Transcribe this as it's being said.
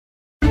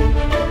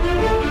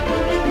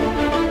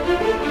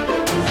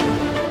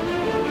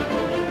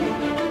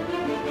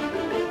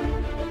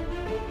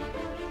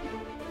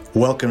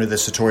Welcome to the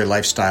Satori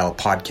Lifestyle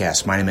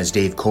Podcast. My name is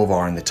Dave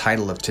Kovar, and the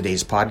title of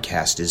today's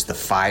podcast is The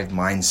 5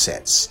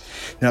 Mindsets.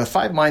 Now, the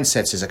 5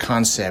 Mindsets is a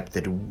concept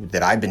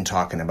that I've been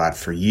talking about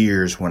for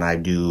years when I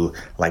do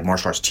like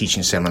martial arts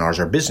teaching seminars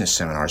or business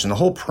seminars. And the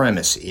whole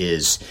premise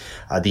is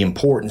the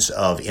importance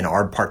of, in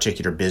our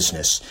particular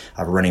business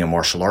of running a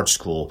martial arts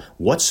school,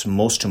 what's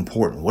most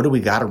important? What do we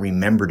got to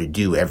remember to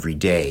do every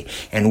day?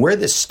 And where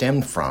this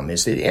stemmed from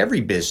is that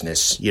every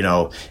business,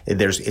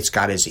 it's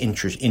got its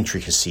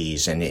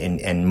intricacies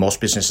and most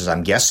businesses,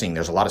 I'm guessing,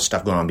 there's a lot of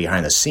stuff going on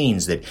behind the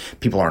scenes that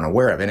people aren't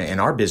aware of. And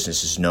our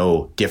business is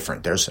no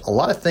different. There's a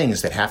lot of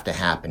things that have to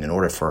happen in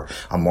order for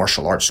a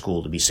martial arts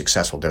school to be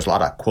successful. There's a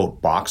lot of,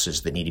 quote,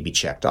 boxes that need to be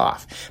checked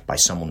off by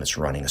someone that's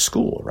running a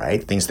school,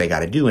 right? Things they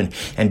got to do.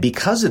 And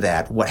because of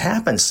that, what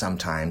happens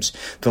sometimes,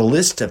 the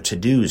list of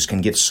to-dos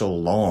can get so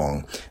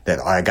long that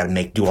I got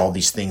to do all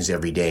these things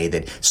every day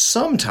that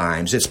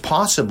sometimes it's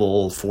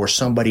possible for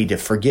somebody to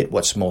forget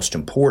what's most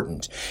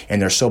important.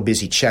 And they're so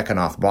busy checking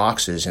off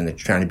boxes and they're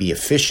trying to be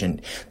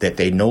efficient that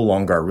they no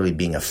longer are really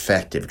being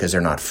effective because they're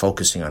not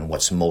focusing on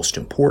what's most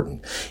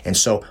important. And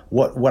so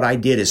what I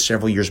did is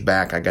several years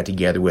back, I got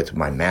together with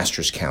my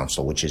master's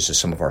council, which is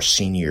some of our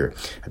senior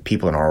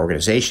people in our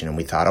organization. And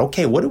we thought,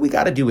 okay, what do we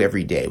got to do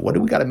every day? What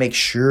do we got to make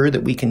sure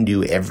that we can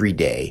do every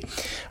day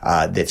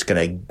that's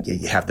going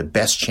to have the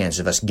best chance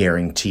of us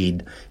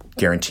guaranteeing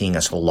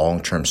us a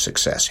long-term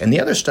success. And the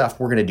other stuff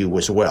we're going to do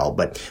as well,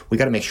 but we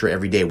got to make sure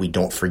every day we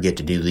don't forget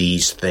to do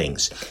these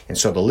things. And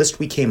so the list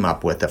we came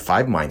up with, the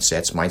 5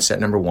 mindsets, mindset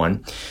number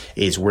 1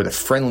 is we're the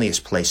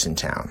friendliest place in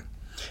town.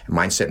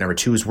 Mindset number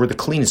 2 is we're the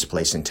cleanest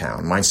place in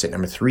town. Mindset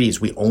number 3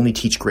 is we only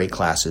teach great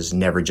classes,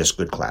 never just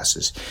good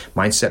classes.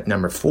 Mindset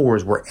number 4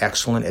 is we're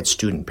excellent at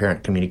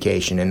student-parent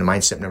communication. And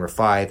mindset number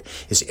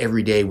 5 is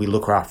every day we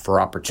look out for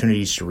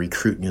opportunities to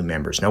recruit new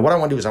members. Now, what I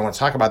want to do is I want to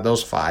talk about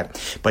those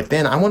 5, but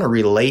then I want to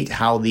relate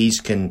how these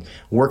can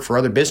work for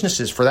other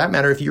businesses. For that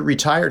matter, if you're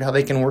retired, how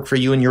they can work for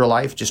you in your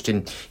life, just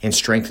in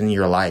strengthening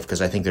your life,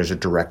 because I think there's a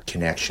direct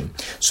connection.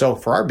 So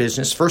for our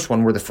business, first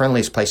one, we're the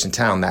friendliest place in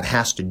town. That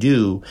has to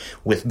do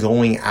with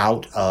going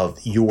out of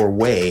your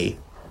way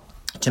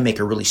to make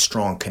a really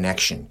strong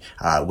connection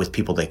with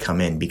people that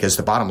come in, because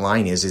the bottom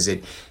line is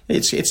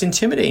it's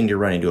intimidating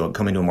to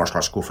come into a martial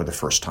arts school for the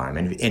first time,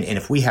 and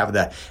if we have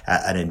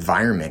an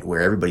environment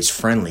where everybody's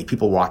friendly,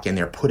 people walk in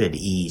there put at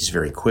ease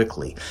very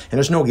quickly, and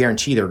there's no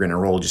guarantee they're going to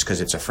roll just because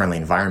it's a friendly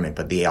environment,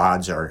 but the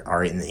odds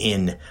are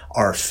in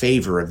our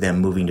favor of them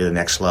moving to the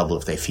next level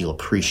if they feel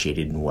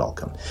appreciated and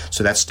welcome.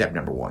 So that's step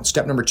number 1.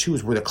 Step number 2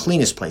 is we're the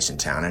cleanest place in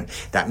town, and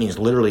that means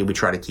literally we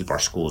try to keep our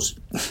schools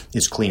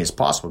as clean as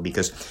possible,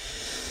 because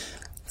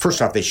first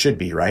off, they should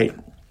be, right?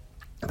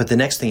 But the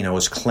next thing you know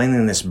is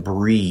cleanliness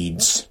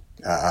breeds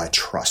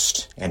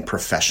trust and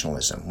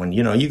professionalism. When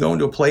you go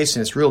into a place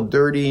and it's real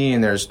dirty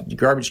and there's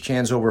garbage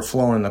cans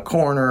overflowing in the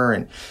corner,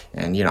 and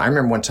I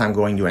remember one time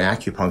going to an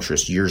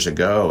acupuncturist years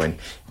ago, and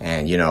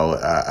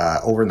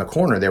over in the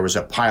corner there was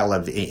a pile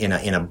of in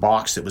a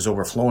box that was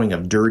overflowing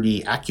of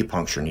dirty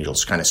acupuncture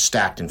needles, kind of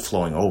stacked and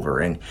flowing over,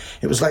 and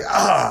it was like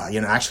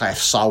actually I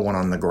saw one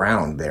on the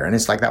ground there, and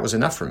it's like that was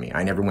enough for me.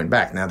 I never went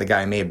back. Now the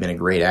guy may have been a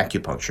great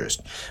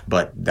acupuncturist,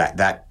 but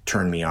that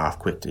turned me off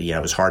quickly.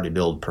 It was hard to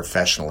build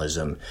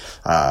professionalism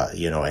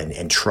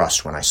and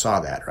trust when I saw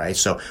that, right?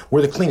 So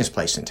we're the cleanest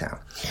place in town.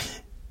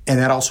 And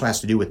that also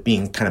has to do with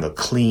being kind of a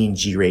clean,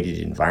 G-rated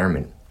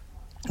environment.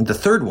 The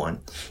third one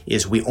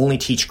is we only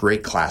teach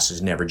great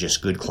classes, never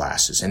just good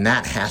classes. And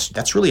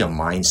that's really a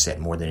mindset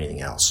more than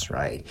anything else,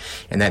 right?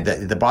 And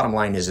that the bottom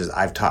line is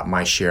I've taught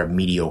my share of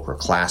mediocre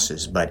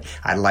classes, but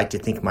I like to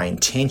think my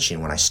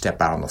intention when I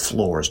step out on the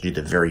floor is to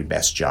do the very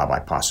best job I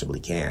possibly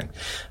can.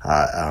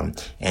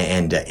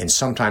 And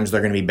sometimes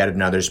they're going to be better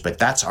than others, but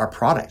that's our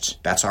product.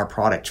 That's our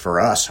product. For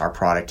us, our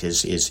product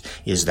is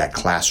that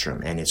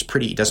classroom. And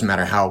it doesn't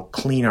matter how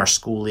clean our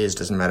school is,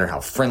 doesn't matter how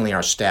friendly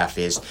our staff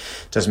is,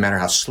 doesn't matter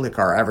how slick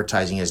our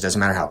advertising is, doesn't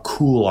matter how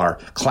cool our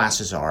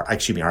classes are,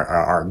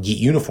 our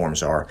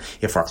uniforms are.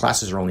 If our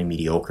classes are only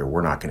mediocre,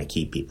 we're not going to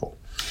keep people.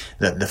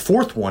 The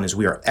fourth one is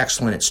we are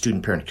excellent at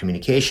student-parent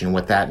communication.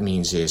 What that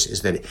means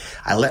is that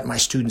I let my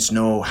students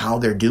know how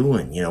they're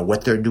doing,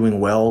 what they're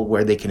doing well,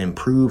 where they can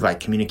improve. I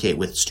communicate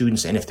with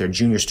students, and if they're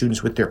junior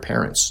students, with their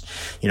parents.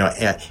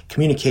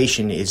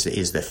 Communication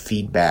is the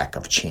feedback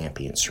of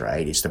champions,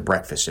 right? It's the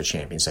breakfast of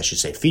champions, I should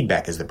say.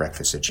 Feedback is the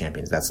breakfast of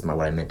champions. That's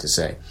what I meant to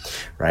say,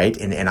 right?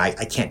 And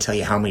I can't tell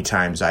you how many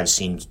times I've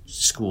seen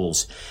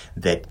schools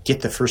that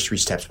get the first 3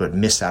 steps but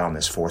miss out on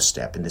this 4th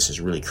step, and this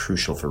is really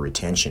crucial for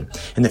retention.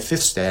 And the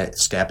 5th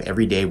step,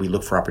 every day we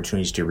look for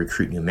opportunities to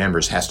recruit new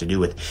members, has to do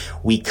with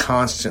we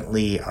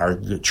constantly are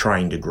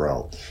trying to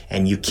grow,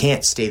 and you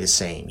can't stay the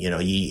same.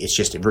 It's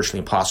just virtually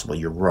impossible.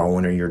 You're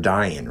growing or you're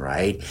dying,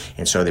 right?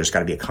 And so there's got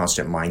to be a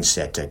constant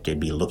mindset to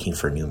be looking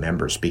for new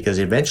members, because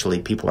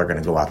eventually people are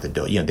going to go out the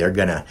door. They're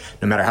going to,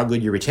 no matter how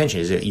good your retention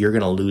is, you're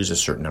going to lose a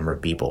certain number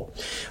of people.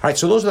 All right,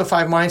 so those are the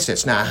 5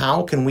 mindsets. Now,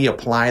 how can we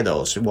apply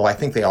those? Well, I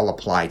think they all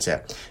apply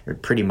to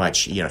pretty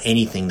much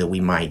anything that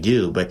we might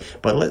do, but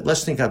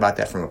let's think about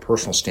that from a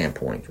personal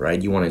standpoint,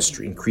 right? You want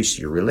to increase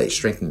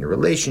strengthen your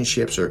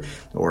relationships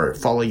or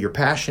follow your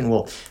passion.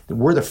 Well,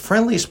 where the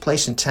friendliest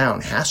place in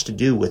town has to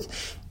do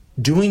with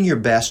doing your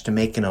best to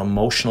make an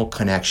emotional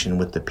connection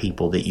with the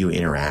people that you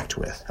interact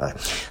with.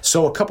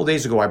 So a couple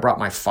days ago, I brought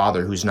my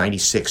father, who's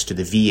 96, to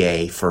the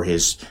VA for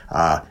his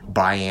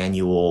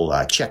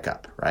biannual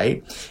checkup,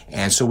 right?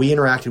 And so we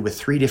interacted with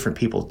 3 different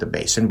people at the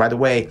base. And by the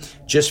way,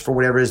 just for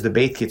whatever it is, the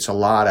base gets a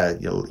lot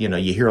of,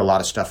 you hear a lot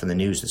of stuff in the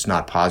news that's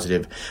not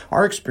positive.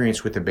 Our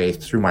experience with the base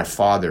through my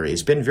father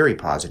has been very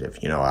positive.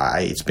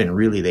 It's been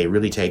they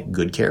really take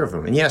good care of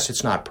him. And yes,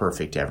 it's not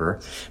perfect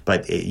ever,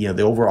 but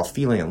the overall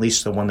feeling, at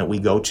least the one that we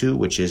go to,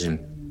 which is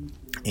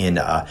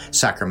in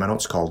Sacramento,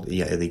 it's called,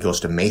 it goes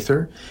to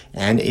Mather,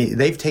 and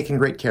they've taken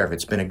great care of it.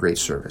 It's been a great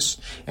service.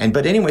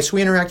 But anyway, so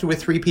we interacted with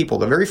 3 people.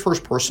 The very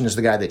first person is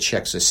the guy that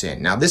checks us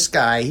in. Now, this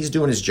guy, he's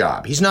doing his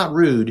job. He's not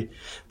rude,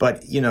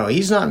 but,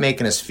 he's not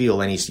making us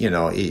feel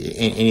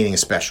anything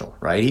special,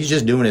 right? He's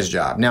just doing his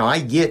job. Now, I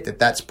get that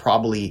that's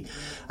probably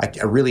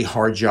a really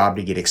hard job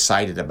to get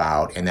excited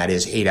about, and that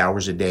is 8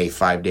 hours a day,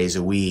 5 days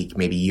a week,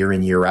 maybe year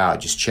in, year out,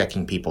 just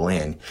checking people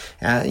in.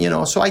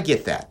 So I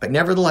get that. But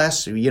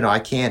nevertheless, I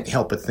can't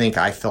help but think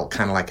I felt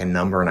kind of like a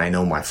number, and I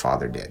know my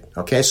father did.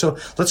 Okay, so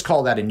let's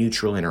call that a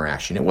neutral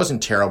interaction. It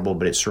wasn't terrible,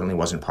 but it certainly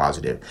wasn't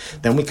positive.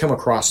 Then we come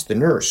across the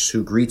nurse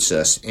who greets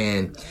us,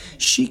 and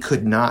she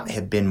could not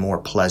have been more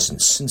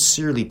pleasant,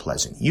 sincerely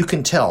pleasant. You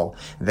can tell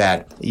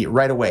that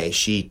right away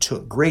she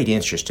took great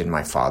interest in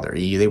my father.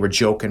 They were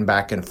joking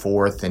back and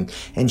forth.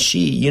 And she,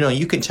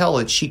 you can tell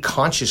that she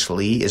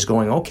consciously is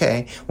going,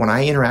 okay, when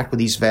I interact with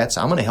these vets,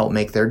 I'm going to help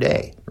make their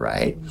day,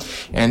 right?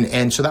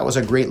 And so that was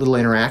a great little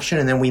interaction.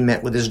 And then we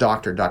met with his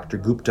doctor, Dr.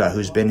 Gupta,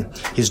 who's been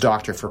his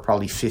doctor for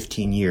probably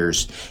 15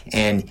 years.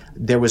 And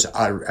there was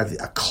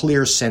a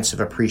clear sense of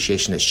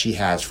appreciation that she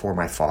has for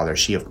my father.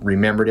 She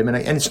remembered him. And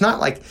it's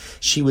not like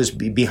she was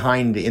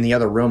behind in the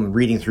other room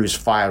reading through his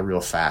file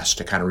real fast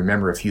to kind of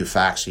remember a few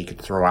facts so he could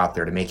throw out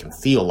there to make him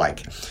feel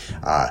like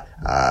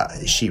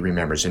she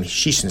remembers him.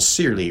 She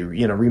sincerely,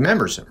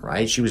 remembers him,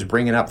 right? She was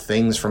bringing up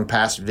things from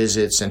past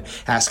visits and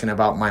asking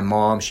about my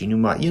mom. She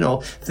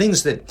knew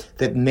things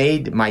that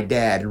made my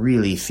dad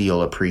really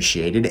feel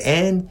appreciated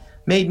and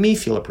made me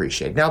feel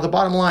appreciated. Now, the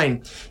bottom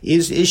line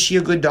is she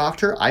a good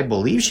doctor? I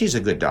believe she's a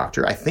good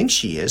doctor. I think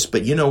she is.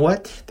 But you know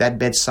what? That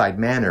bedside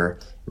manner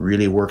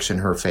really works in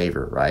her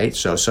favor, right?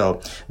 So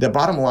the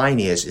bottom line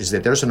is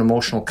that there's an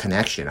emotional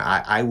connection.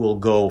 I will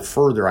go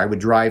further. I would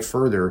drive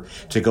further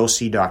to go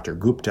see Dr.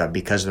 Gupta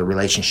because of the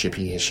relationship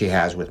she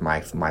has with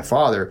my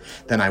father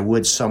than I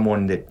would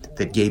someone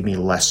that gave me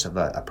less of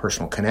a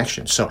personal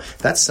connection. So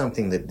that's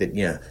something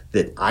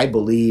that I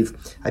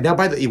believe. Now,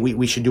 by the way,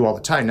 we should do all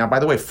the time. Now, by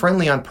the way,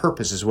 friendly on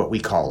purpose is what we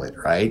call it,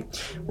 right?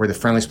 We're the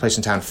friendliest place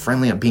in town,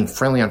 being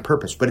friendly on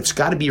purpose. But it's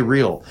got to be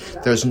real.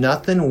 There's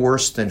nothing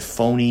worse than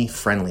phony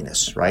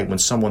friendliness, right? When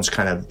someone's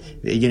kind of,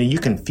 you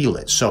can feel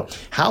it. So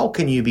how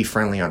can you be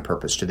friendly on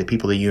purpose to the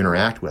people that you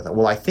interact with?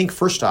 Well, I think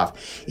first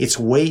off, it's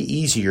way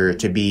easier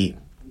to be,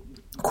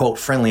 quote,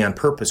 friendly on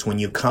purpose when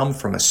you come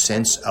from a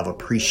sense of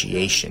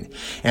appreciation.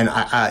 And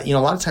a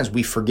lot of times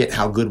we forget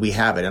how good we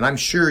have it. And I'm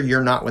sure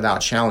you're not without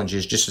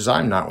challenges, just as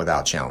I'm not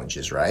without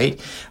challenges, right?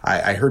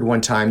 I heard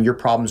one time, your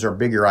problems are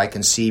bigger, I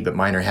can see, but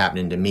mine are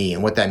happening to me.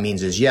 And what that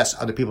means is, yes,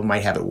 other people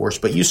might have it worse,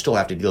 but you still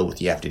have to deal with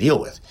what you have to deal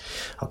with.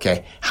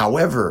 Okay.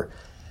 However,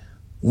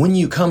 when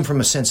you come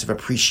from a sense of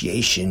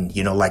appreciation,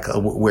 like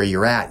where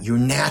you're at, you're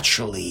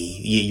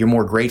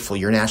more grateful.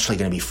 You're naturally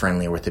going to be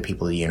friendlier with the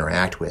people that you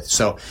interact with.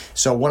 So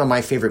one of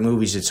my favorite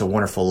movies, It's a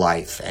Wonderful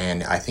Life,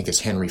 and I think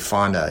it's Henry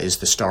Fonda is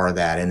the star of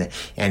that.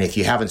 And if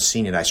you haven't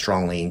seen it,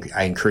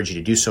 I encourage you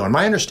to do so. And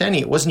my understanding,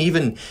 it wasn't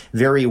even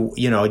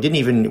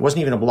it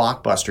wasn't even a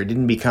blockbuster. It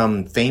didn't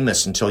become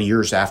famous until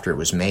years after it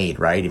was made,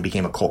 right? It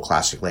became a cult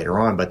classic later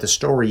on. But the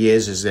story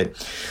is that,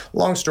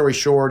 long story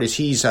short, is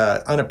he's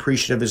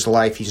unappreciative of his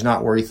life. He's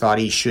not where he thought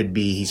he should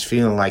be. He's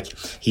feeling like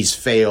he's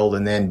failed,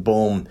 and then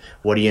boom,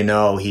 what do you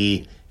know?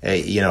 He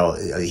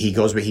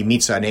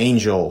meets an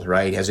angel,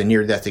 right? Has a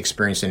near-death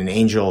experience, and an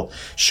angel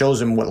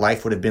shows him what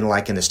life would have been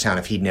like in this town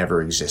if he'd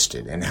never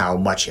existed, and how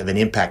much of an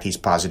impact he's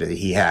positive that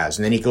he has.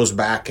 And then he goes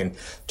back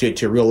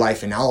to real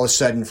life, and all of a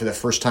sudden, for the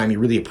first time, he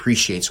really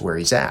appreciates where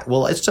he's at.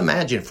 Well, let's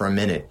imagine for a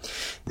minute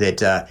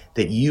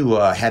that you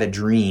had a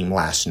dream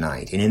last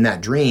night, and in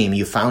that dream,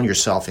 you found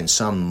yourself in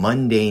some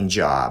mundane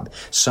job,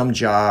 some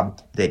job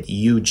that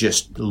you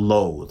just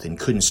loathed and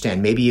couldn't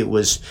stand. Maybe it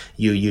was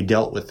you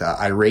dealt with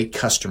irate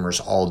customers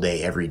all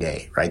day, every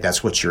day, right?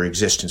 That's what your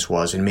existence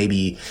was. And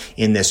maybe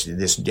in this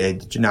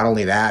not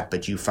only that,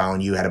 but you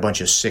found you had a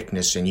bunch of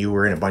sickness and you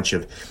were in a bunch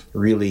of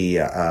really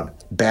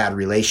bad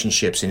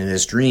relationships in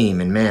this dream.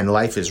 And man,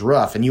 life is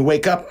rough. And you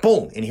wake up,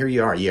 boom, and here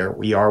you are.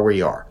 You are where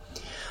you are.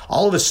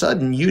 All of a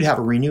sudden, you'd have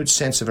a renewed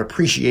sense of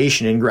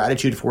appreciation and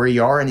gratitude for where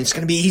you are, and it's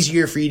going to be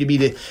easier for you to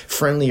be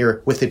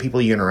friendlier with the people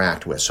you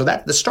interact with. So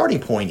that the starting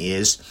point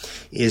is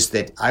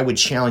that I would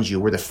challenge you,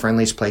 we're the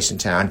friendliest place in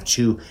town,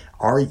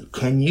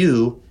 can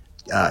you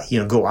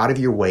go out of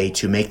your way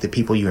to make the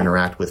people you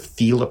interact with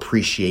feel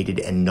appreciated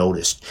and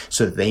noticed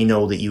so that they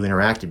know that you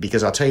interacted.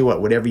 Because I'll tell you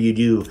what, whatever you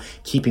do,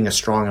 keeping a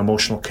strong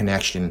emotional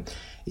connection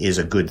is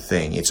a good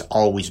thing. It's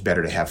always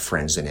better to have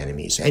friends than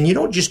enemies. And you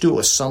don't just do it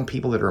with some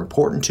people that are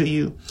important to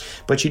you,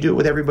 but you do it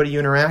with everybody you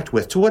interact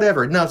with, to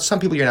whatever. Now, some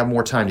people you're going to have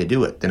more time to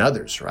do it than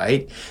others,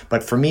 right?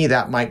 But for me,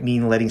 that might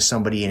mean letting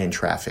somebody in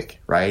traffic,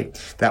 right?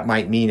 That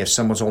might mean if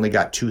someone's only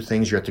got 2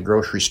 things, you're at the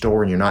grocery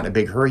store and you're not in a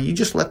big hurry, you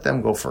just let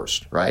them go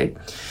first, right?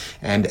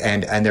 And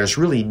there's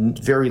really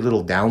very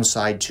little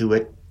downside to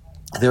it.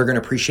 They're going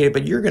to appreciate it,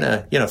 but you're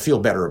going to, feel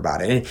better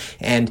about it.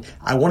 And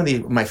one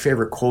of my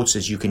favorite quotes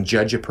is, you can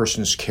judge a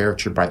person's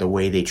character by the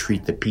way they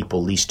treat the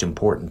people least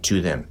important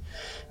to them.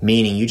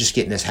 Meaning, you just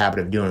get in this habit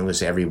of doing this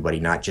to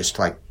everybody, not just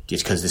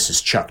because this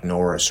is Chuck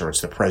Norris or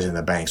it's the president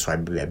of the bank, so I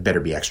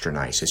better be extra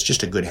nice. It's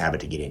just a good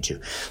habit to get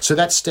into. So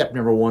that's step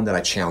number 1 that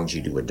I challenge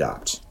you to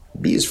adopt.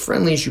 Be as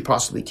friendly as you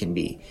possibly can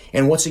be.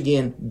 And once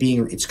again,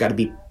 it's got to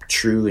be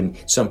true, and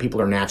some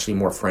people are naturally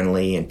more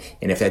friendly, and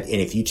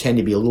if you tend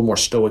to be a little more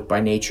stoic by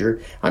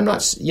nature,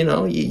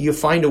 you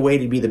find a way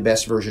to be the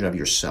best version of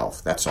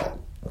yourself. That's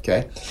all.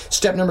 Okay.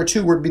 Step number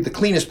 2 would be the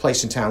cleanest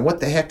place in town. What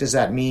the heck does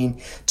that mean?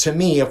 To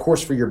me, of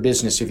course, for your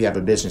business, if you have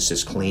a business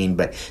that's clean,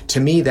 but to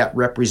me, that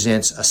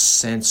represents a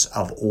sense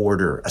of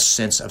order, a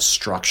sense of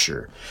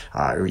structure.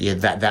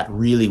 That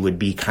really would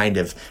be kind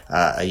of,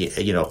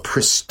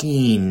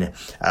 pristine.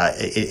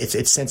 It's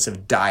a sense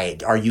of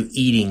diet. Are you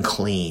eating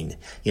clean?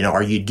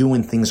 Are you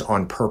doing things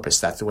on purpose?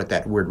 That's what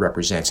that word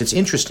represents. It's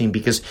interesting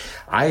because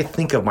I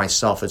think of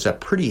myself as a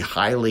pretty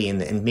highly,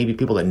 and maybe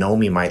people that know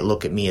me might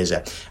look at me as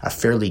a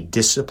fairly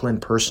disciplined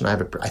person. I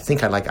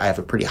think I have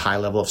a pretty high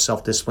level of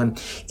self-discipline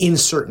in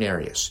certain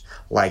areas.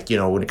 Like,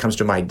 when it comes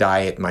to my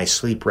diet, my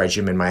sleep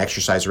regimen, my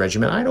exercise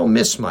regimen, I don't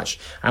miss much.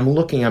 I'm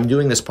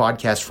doing this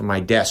podcast from my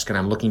desk, and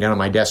I'm looking down at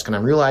my desk, and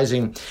I'm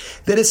realizing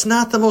that it's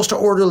not the most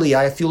orderly.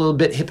 I feel a little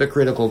bit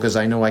hypocritical because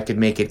I know I could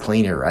make it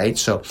cleaner, right?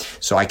 So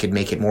I could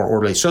make it more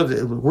orderly. So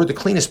we're the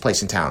cleanest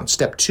place in town.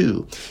 Step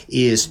 2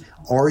 is,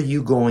 are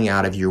you going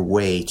out of your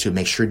way to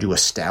make sure to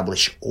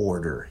establish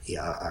order?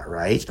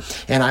 Right?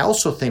 And I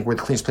also think where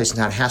the cleanest place in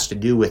town has to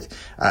do with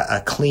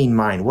a clean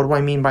mind. What do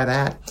I mean by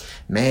that?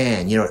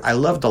 Man, I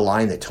love the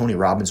line that Tony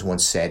Robbins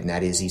once said, and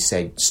that is, he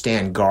said,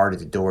 stand guard at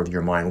the door of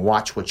your mind.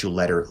 Watch what you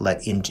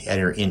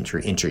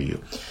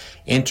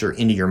enter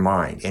into your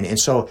mind. And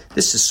so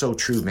this is so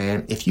true,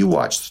 man. If you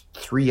watch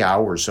 3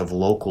 hours of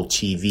local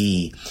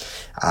TV,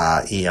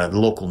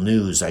 local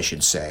news, I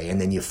should say,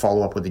 and then you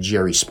follow up with the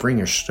Jerry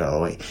Springer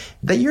show,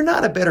 that you're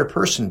not a better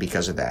person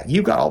because of that.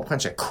 You've got all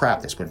kinds of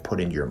crap that's been put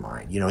into your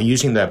mind.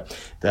 Using the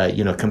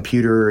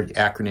computer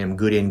acronym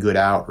good in, good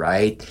out,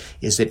 right?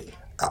 Is that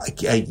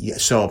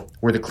so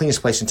where the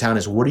cleanest place in town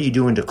is, what are you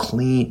doing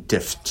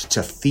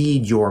to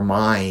feed your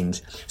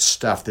mind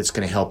stuff that's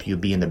going to help you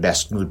be in the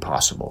best mood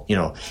possible?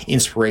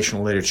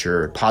 Inspirational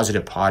literature,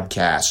 positive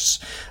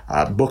podcasts,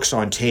 books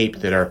on tape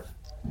that are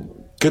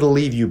going to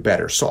leave you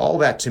better. So all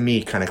that to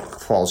me kind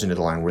of falls into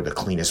the line, we're the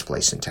cleanest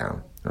place in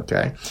town.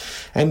 Okay.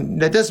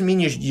 And that doesn't mean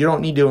you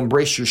don't need to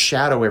embrace your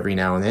shadow every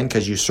now and then,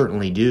 because you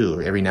certainly do.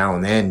 Every now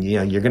and then,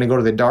 you're going to go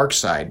to the dark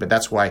side, but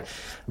that's why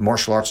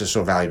martial arts is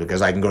so valuable,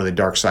 because I can go to the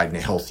dark side in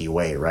a healthy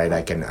way, right?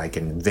 I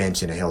can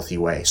vent in a healthy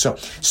way. So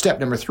step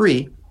number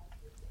 3,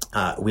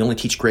 we only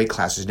teach great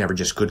classes, never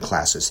just good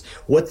classes.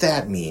 What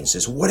that means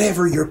is,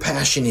 whatever your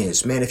passion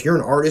is, man, if you're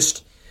an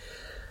artist,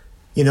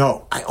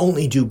 I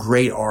only do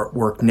great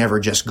artwork, never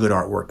just good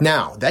artwork.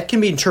 Now, that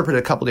can be interpreted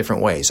a couple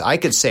different ways. I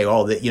could say,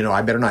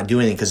 I better not do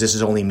anything because this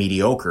is only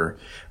mediocre,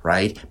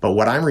 right? But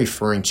what I'm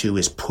referring to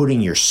is putting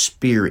your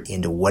spirit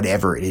into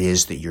whatever it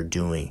is that you're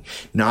doing,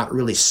 not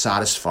really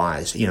settling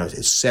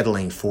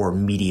for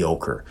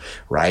mediocre,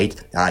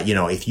 right?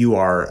 If you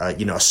are,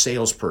 a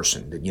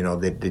salesperson,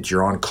 that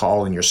you're on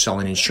call and you're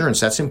selling insurance,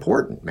 that's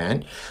important,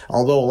 man.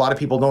 Although a lot of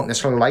people don't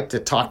necessarily like to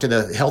talk to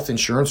the health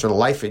insurance or the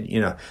life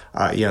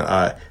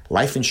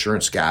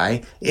insurance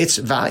guy.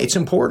 It's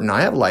important.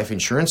 I have life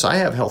insurance. I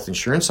have health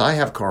insurance. I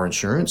have car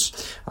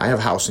insurance. I have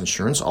house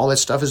insurance. All that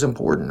stuff is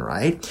important,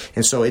 right?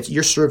 And so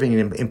you're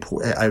serving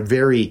a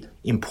very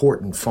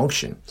important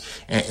function.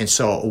 And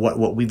so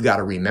what we've got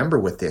to remember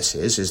with this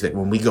is that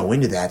when we go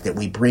into that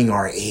we bring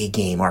our A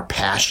game, our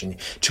passion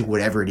to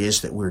whatever it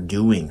is that we're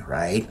doing,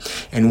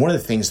 right? And one of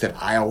the things that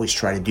I always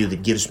try to do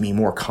that gives me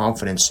more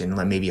confidence in,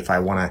 maybe if I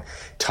want to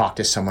talk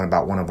to someone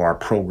about one of our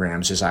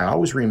programs, is I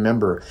always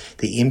remember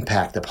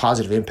the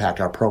positive impact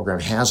our program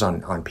has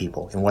on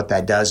people. And what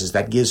that does is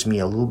that gives me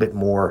a little bit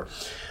more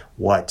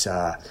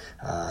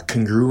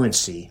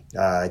congruency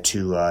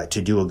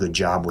to do a good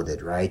job with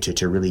it, right?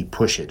 To really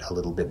push it a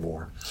little bit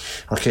more.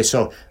 Okay,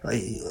 so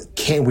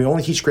we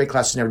only teach great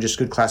classes, never just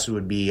good classes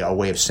would be a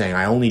way of saying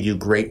I only do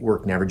great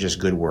work, never just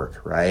good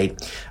work, right?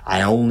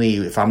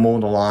 If I'm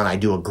mowing the lawn, I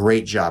do a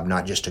great job,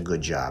 not just a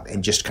good job,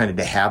 and just kind of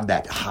to have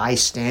that high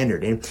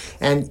standard. And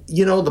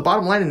the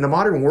bottom line, in the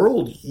modern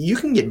world, you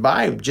can get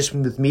by just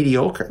with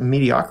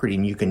mediocrity,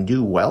 and you can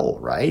do well,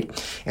 right?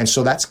 And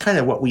so that's kind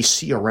of what we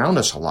see around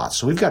us a lot.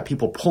 So we've got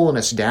people pulling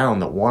us down around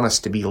that want us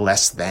to be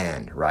less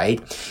than,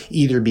 right?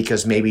 Either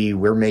because maybe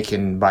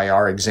by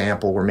our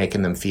example, we're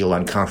making them feel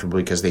uncomfortable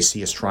because they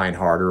see us trying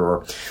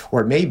harder,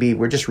 or maybe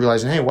we're just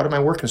realizing, hey, what am I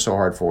working so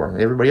hard for?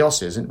 Everybody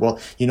else isn't. Well,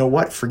 you know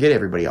what? Forget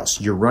everybody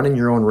else. You're running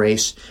your own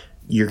race.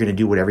 You're going to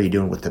do whatever you're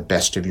doing with the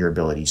best of your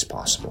abilities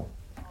possible.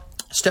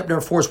 Step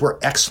number 4 is we're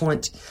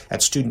excellent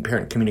at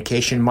student-parent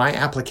communication. My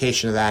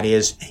application of that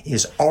is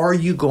are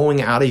you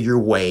going out of your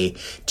way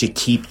to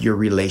keep your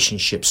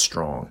relationship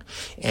strong?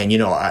 And,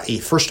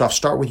 first off,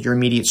 start with your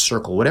immediate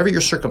circle. Whatever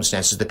your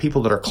circumstances, the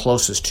people that are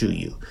closest to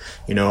you.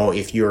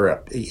 If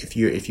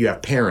you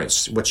have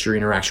parents, what's your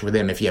interaction with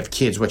them? If you have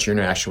kids, what's your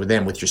interaction with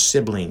them? With your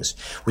siblings,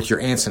 with your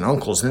aunts and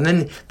uncles. And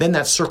then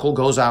that circle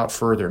goes out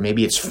further.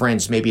 Maybe it's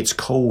friends, maybe it's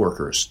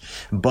coworkers.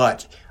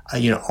 But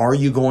are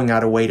you going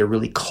out of way to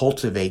really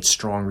cultivate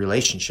strong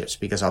relationships?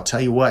 Because I'll tell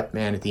you what,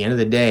 man, at the end of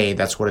the day,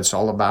 that's what it's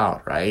all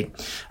about, right?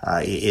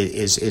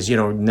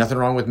 Nothing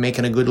wrong with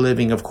making a good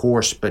living, of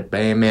course, but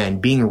man,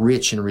 being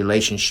rich in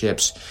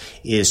relationships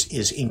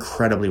is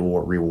incredibly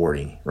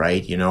rewarding,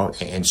 right?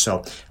 And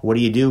so what do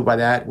you do by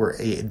that?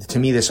 To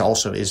me, this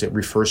also it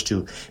refers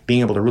to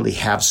being able to really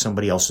have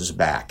somebody else's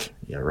back.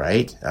 Yeah,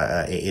 right?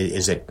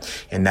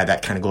 And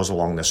that kind of goes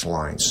along this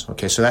lines.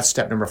 Okay, so that's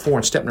step number 4.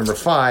 And step number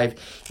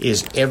 5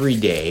 is every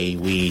day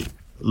we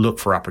look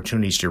for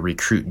opportunities to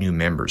recruit new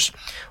members.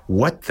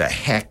 What the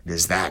heck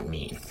does that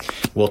mean?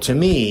 Well, to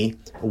me,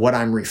 what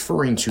I'm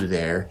referring to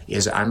there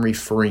is I'm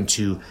referring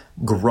to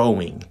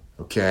growing.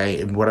 Okay,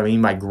 and what I mean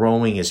by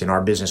growing is in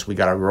our business, we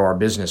got to grow our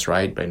business,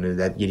 right? By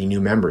that getting new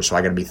members, so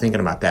I got to be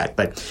thinking about that.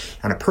 But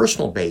on a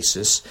personal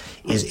basis,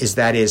 is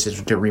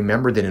to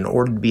remember that in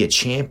order to be a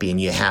champion,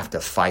 you have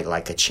to fight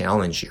like a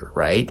challenger,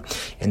 right?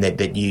 And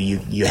that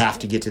you have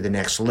to get to the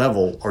next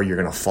level, or you're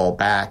going to fall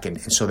back.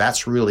 And so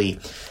that's really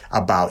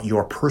about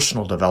your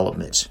personal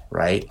development,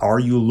 right? Are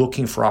you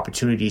looking for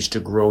opportunities to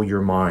grow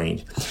your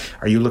mind?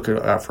 Are you looking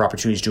for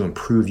opportunities to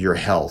improve your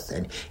health?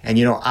 And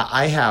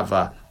I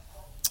have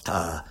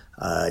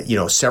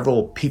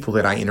several people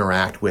that I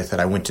interact with that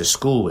I went to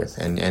school with,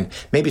 and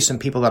maybe some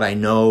people that I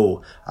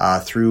know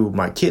through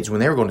my kids when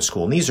they were going to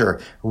school. And these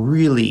are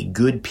really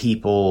good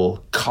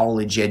people,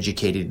 college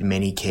educated in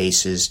many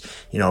cases,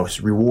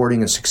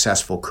 rewarding and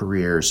successful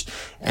careers.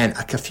 And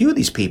a few of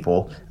these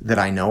people that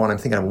I know, and I'm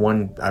thinking of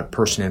one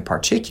person in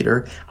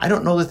particular, I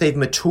don't know that they've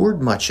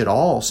matured much at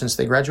all since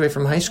they graduated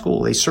from high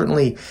school.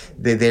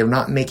 They're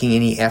not making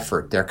any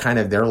effort.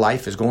 Their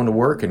life is going to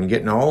work and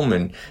getting home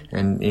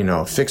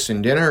and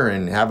fixing dinner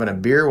and having a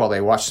beer while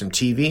they watch some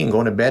TV and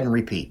going to bed and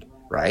repeat,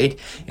 right?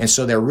 And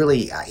so they're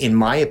really, in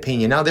my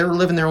opinion, now they're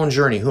living their own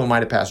journey. Who am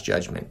I to pass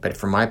judgment? But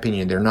from my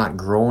opinion, they're not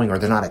growing, or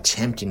they're not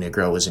attempting to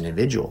grow as an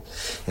individual.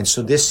 And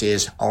so this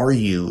is, are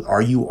you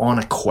on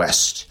a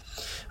quest?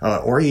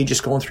 Or are you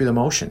just going through the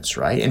motions,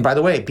 right? And by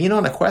the way, being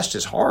on a quest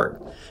is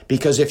hard,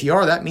 because if you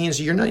are, that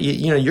means you're not,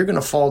 you're going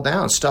to fall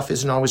down. Stuff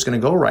isn't always going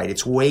to go right.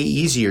 It's way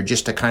easier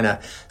just to kind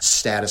of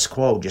status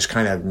quo, just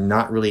kind of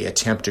not really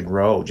attempt to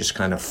grow, just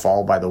kind of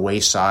fall by the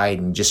wayside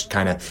and just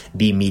kind of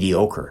be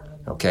mediocre.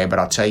 Okay, but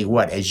I'll tell you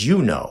what, as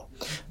you know,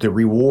 the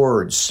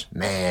rewards,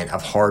 man,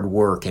 of hard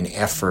work and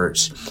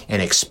efforts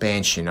and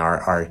expansion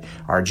are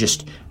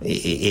just,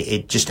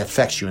 it just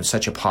affects you in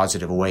such a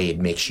positive way. It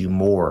makes you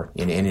more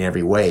in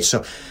every way.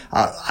 So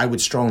I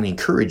would strongly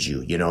encourage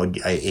you,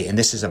 and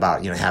this is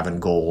about, having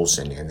goals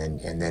and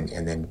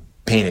then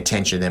paying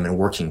attention to them and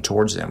working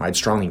towards them. I'd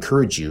strongly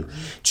encourage you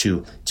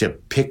to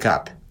pick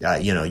up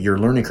your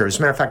learning curve. As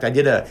a matter of fact, I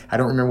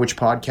don't remember which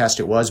podcast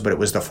it was, but it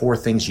was the 4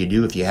 things you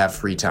do if you have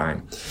free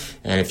time.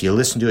 And if you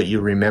listen to it,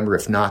 you'll remember.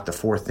 If not, the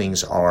 4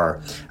 things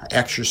are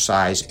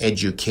exercise,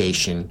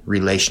 education,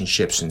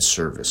 relationships, and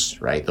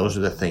service, right? Those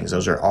are the things.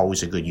 Those are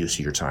always a good use of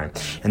your time.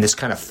 And this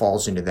kind of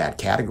falls into that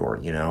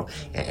category,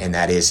 and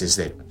that is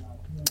that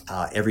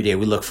every day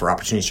we look for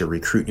opportunities to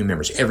recruit new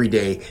members. Every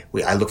day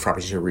I look for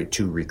opportunities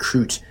to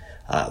recruit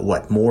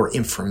more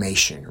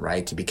information,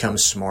 right? To become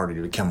smarter,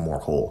 to become more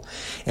whole.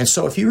 And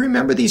so if you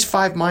remember these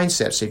 5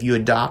 mindsets, if you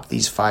adopt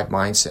these 5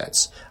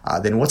 mindsets,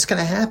 then what's going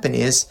to happen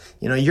is,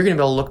 you're going to be able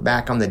to look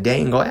back on the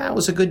day and go, it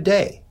was a good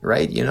day,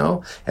 right?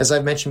 As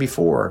I've mentioned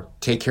before,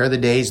 take care of the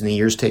days and the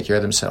years take care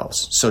of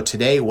themselves. So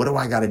today, what do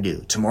I got to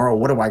do? Tomorrow,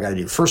 what do I got to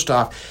do? First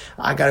off,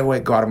 I got to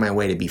go out of my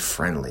way to be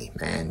friendly,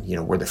 man.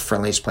 We're the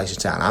friendliest place in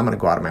town. I'm going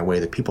to go out of my way.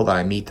 The people that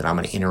I meet, that I'm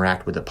going to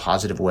interact with a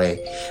positive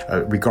way,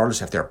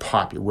 regardless if they're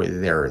popular,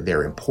 whether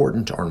they're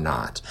important or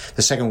not.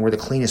 The second, we're the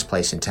cleanest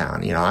place in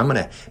town. I'm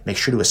going to make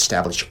sure to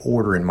establish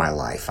order in my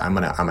life. I'm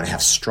going to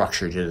have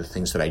structure to the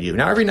things that I do.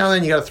 Now, every now and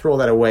then you got to throw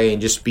that away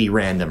and just be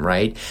random,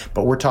 right?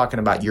 But we're talking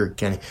about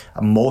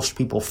most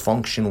people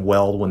function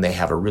well when they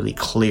have a really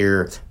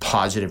clear,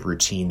 positive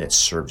routine that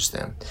serves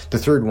them. The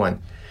third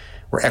one,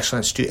 we're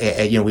excellent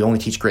students. We only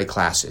teach great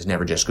classes,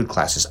 never just good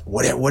classes.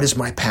 What is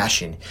my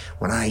passion?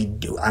 When I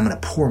do, I'm going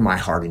to pour my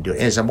heart into it.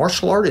 As a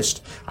martial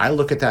artist, I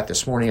look at that.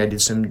 This morning I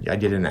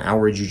did an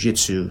hour of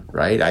jiu-jitsu,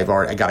 right? I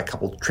got a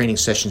couple training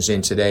sessions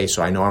in today,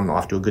 so I know I'm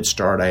off to a good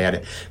start. I had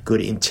a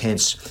good,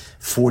 intense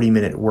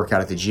 40-minute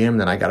workout at the gym.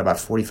 Then I got about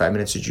 45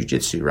 minutes of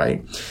jiu-jitsu,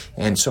 right?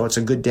 And so it's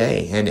a good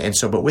day.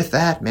 But with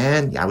that,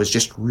 man, I was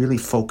just really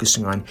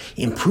focusing on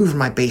improving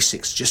my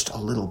basics just a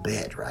little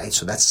bit, right?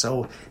 So that's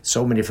so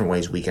many different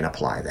ways we can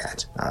apply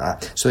that.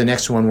 So the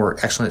next one, we're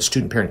excellent at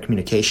student-parent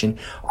communication.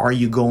 Are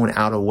you going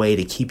out of a way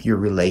to keep your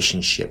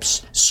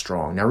relationships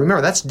strong? Now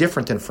remember, that's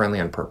different than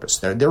friendly on purpose.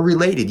 They're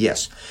related,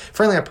 yes.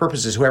 Friendly on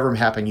purpose is whoever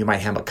you might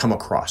have come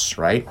across,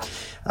 right?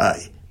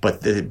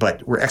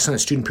 But where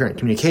excellent student-parent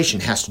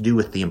communication has to do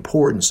with the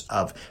importance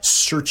of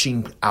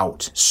searching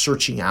out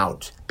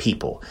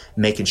people,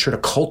 making sure to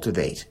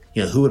cultivate,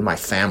 who in my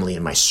family,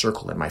 in my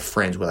circle, in my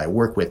friends, what I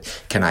work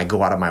with, can I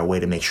go out of my way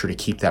to make sure to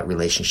keep that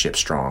relationship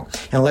strong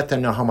and let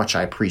them know how much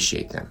I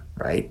appreciate them,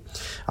 right?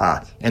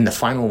 And the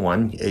final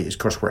one is, of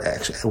course,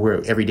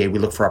 where every day we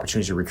look for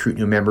opportunities to recruit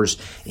new members,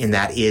 and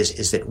that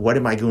is that what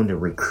am I doing to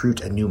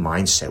recruit a new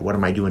mindset? What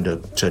am I doing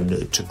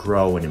to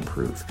grow and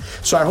improve?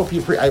 So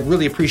I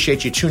really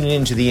appreciate you tuning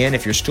in to the end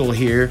if you're still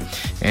here,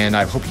 and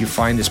I hope you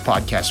find this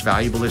podcast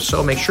valuable. If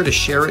so, make sure to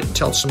share it and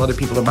tell some other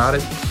people about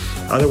it.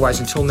 Otherwise,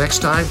 until next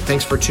time,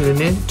 thanks for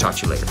tuning in. Talk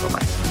to you later.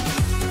 Bye-bye.